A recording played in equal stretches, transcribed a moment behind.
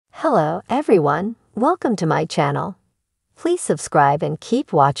Hello everyone, welcome to my channel. Please subscribe and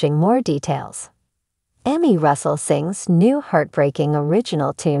keep watching more details. Emmy Russell sings new heartbreaking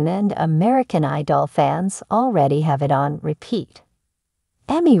original tune and American Idol fans already have it on repeat.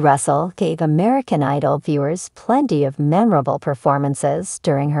 Emmy Russell gave American Idol viewers plenty of memorable performances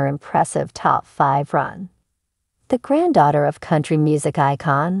during her impressive top 5 run. The granddaughter of country music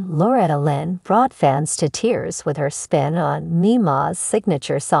icon Loretta Lynn brought fans to tears with her spin on Mima's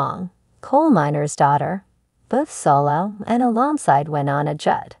signature song, Coal Miner's Daughter, both solo and alongside Winona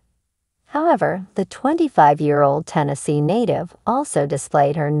Judd. However, the 25-year-old Tennessee native also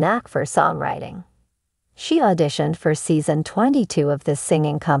displayed her knack for songwriting. She auditioned for season 22 of the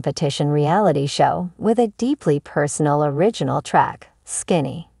singing competition reality show with a deeply personal original track,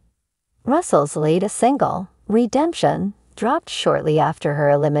 Skinny. Russell's latest single, Redemption, dropped shortly after her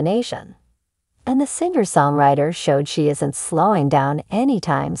elimination. And the singer-songwriter showed she isn't slowing down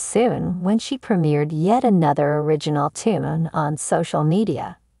anytime soon when she premiered yet another original tune on social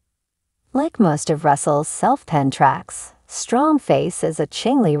media. Like most of Russell's self-penned tracks, Strong Face is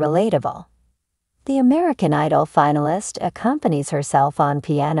achingly relatable. The American Idol finalist accompanies herself on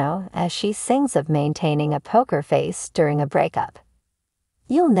piano as she sings of maintaining a poker face during a breakup.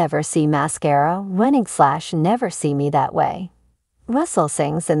 You'll never see mascara winning/never see me that way, Russell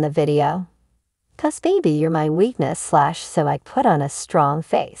sings in the video. 'Cause baby you're my weakness/so I put on a strong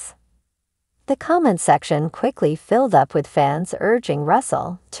face. The comment section quickly filled up with fans urging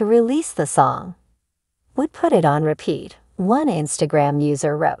Russell to release the song. Would put it on repeat, one Instagram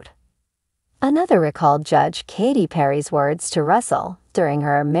user wrote. Another recalled Judge Katy Perry's words to Russell during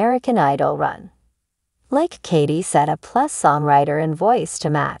her American Idol run. Like Katy set a plus songwriter and voice to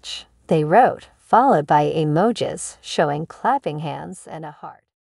match, they wrote, followed by emojis showing clapping hands and a heart.